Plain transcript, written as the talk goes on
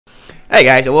Hey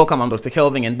guys, and welcome. I'm Dr.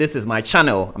 Kelvin and this is my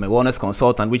channel. I'm a wellness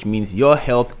consultant, which means your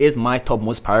health is my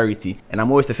topmost priority. And I'm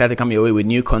always excited to come your way with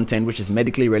new content which is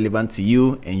medically relevant to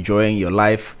you, enjoying your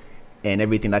life and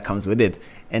everything that comes with it.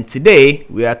 And today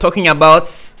we are talking about,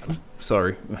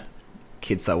 sorry,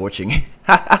 kids are watching.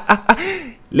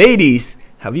 Ladies,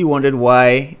 have you wondered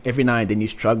why every now and then you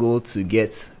struggle to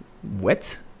get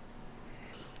wet?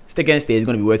 Stick and stay, it's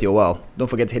going to be worth your while. Don't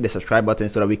forget to hit the subscribe button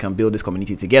so that we can build this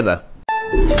community together.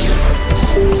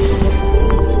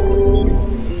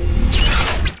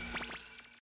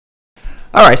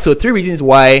 Alright, so 3 reasons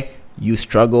why you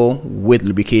struggle with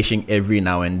lubrication every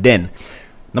now and then.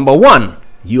 Number 1,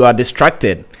 you are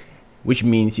distracted, which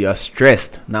means you are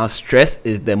stressed. Now, stress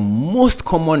is the most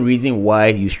common reason why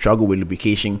you struggle with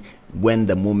lubrication when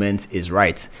the moment is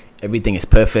right. Everything is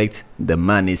perfect, the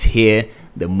man is here,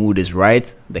 the mood is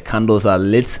right, the candles are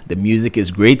lit, the music is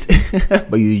great,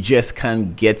 but you just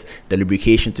can't get the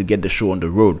lubrication to get the show on the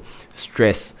road.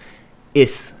 Stress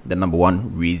is the number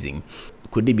 1 reason.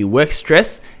 Could it be work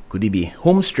stress? Could it be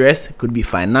home stress? Could it be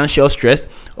financial stress?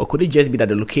 Or could it just be that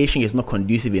the location is not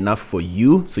conducive enough for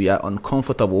you, so you are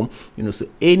uncomfortable? So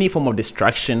any form of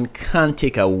distraction can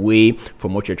take away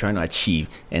from what you're trying to achieve,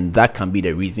 and that can be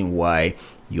the reason why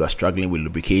you are struggling with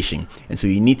lubrication. And so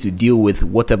you need to deal with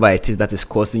whatever it is that is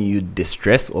causing you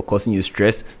distress or causing you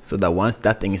stress, so that once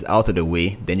that thing is out of the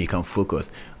way, then you can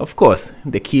focus. Of course,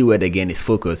 the key word again is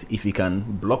focus. If you can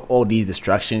block all these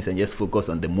distractions and just focus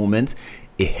on the moment,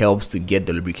 it helps to get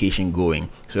the lubrication going.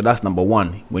 So that's number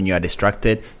 1. When you are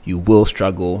distracted, you will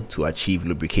struggle to achieve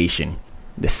lubrication.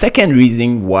 The second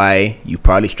reason why you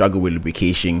probably struggle with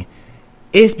lubrication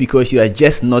is because you are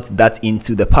just not that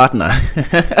into the partner.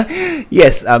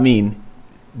 Yes, I mean,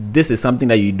 this is something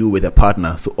that you do with a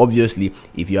partner. So obviously,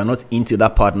 if you are not into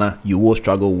that partner, you will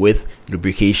struggle with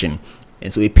lubrication.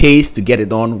 And so it pays to get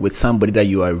it on with somebody that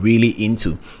you are really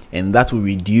into, and that will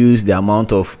reduce the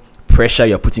amount of pressure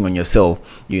you're putting on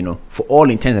yourself. For all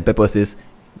intents and purposes,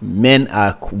 men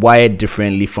are wired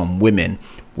differently from women.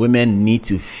 Women need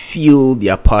to feel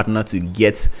their partner to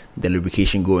get the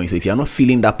lubrication going. So if you're not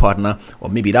feeling that partner, or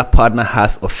maybe that partner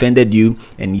has offended you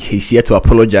and he's here to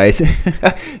apologize,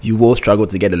 you will struggle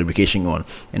to get the lubrication on.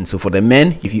 And so for the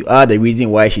men, if you are the reason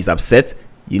why she's upset,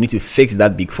 you need to fix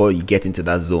that before you get into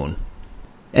that zone.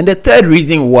 And the third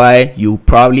reason why you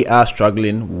probably are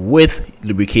struggling with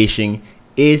lubrication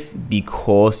is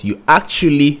because you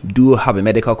actually do have a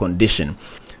medical condition.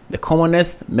 The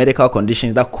commonest medical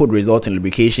conditions that could result in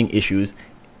lubrication issues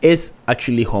is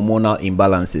actually hormonal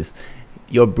imbalances.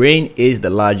 Your brain is the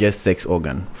largest sex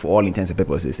organ for all intents and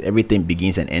purposes. Everything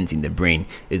begins and ends in the brain.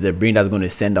 It's the brain that's going to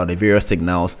send out the various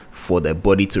signals for the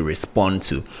body to respond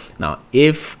to. Now,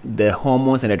 if the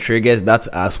hormones and the triggers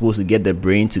that are supposed to get the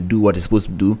brain to do what it's supposed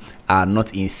to do are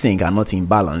not in sync, are not in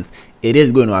balance, it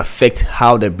is going to affect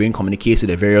how the brain communicates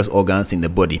with the various organs in the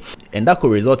body. And that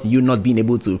could result in you not being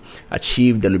able to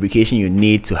achieve the lubrication you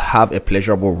need to have a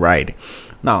pleasurable ride.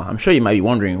 Now, I'm sure you might be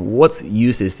wondering, what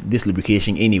use is this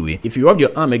lubrication anyway? If you rub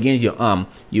your arm against your arm,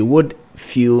 you would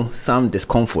feel some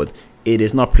discomfort. It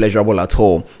is not pleasurable at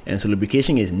all. And so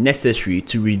lubrication is necessary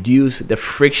to reduce the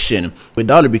friction.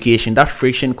 Without lubrication, that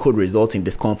friction could result in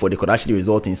discomfort. It could actually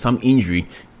result in some injury,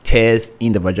 tears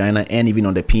in the vagina and even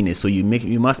on the penis. So you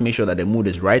must make sure that the mood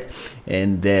is right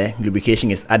and the lubrication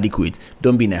is adequate.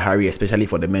 Don't be in a hurry, especially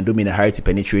for the men. Don't be in a hurry to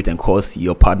penetrate and cause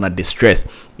your partner distress.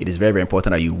 It is very, very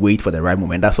important that you wait for the right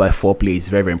moment. That's why foreplay is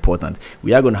very, very important.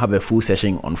 We are going to have a full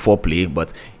session on foreplay,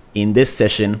 but in this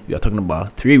session we are talking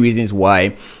about 3 reasons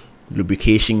why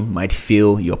lubrication might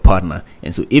fail your partner.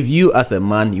 And so if you as a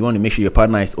man, you want to make sure your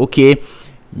partner is okay,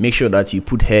 make sure that you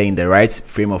put her in the right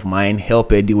frame of mind,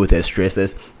 help her deal with her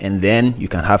stresses, and then you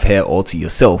can have her all to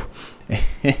yourself.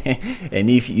 And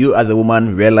if you as a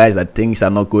woman realize that things are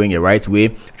not going the right way,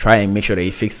 try and make sure that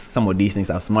you fix some of these things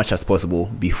as much as possible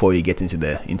before you get into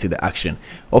the action.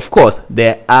 Of course,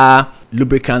 there are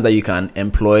lubricants that you can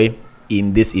employ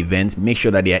in this event. Make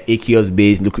sure that they are aqueous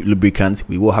based lubricants.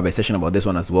 We will have a session about this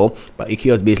one as well, but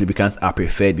aqueous based lubricants are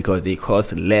preferred because they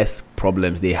cause less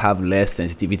problems. They have less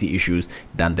sensitivity issues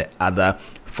than the other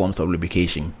forms of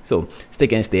lubrication. So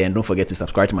stick and stay, and don't forget to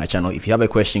subscribe to my channel. If you have a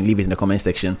question, leave it in the comment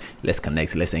section. Let's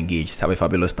connect, let's engage. Have a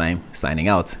fabulous time. Signing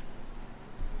out.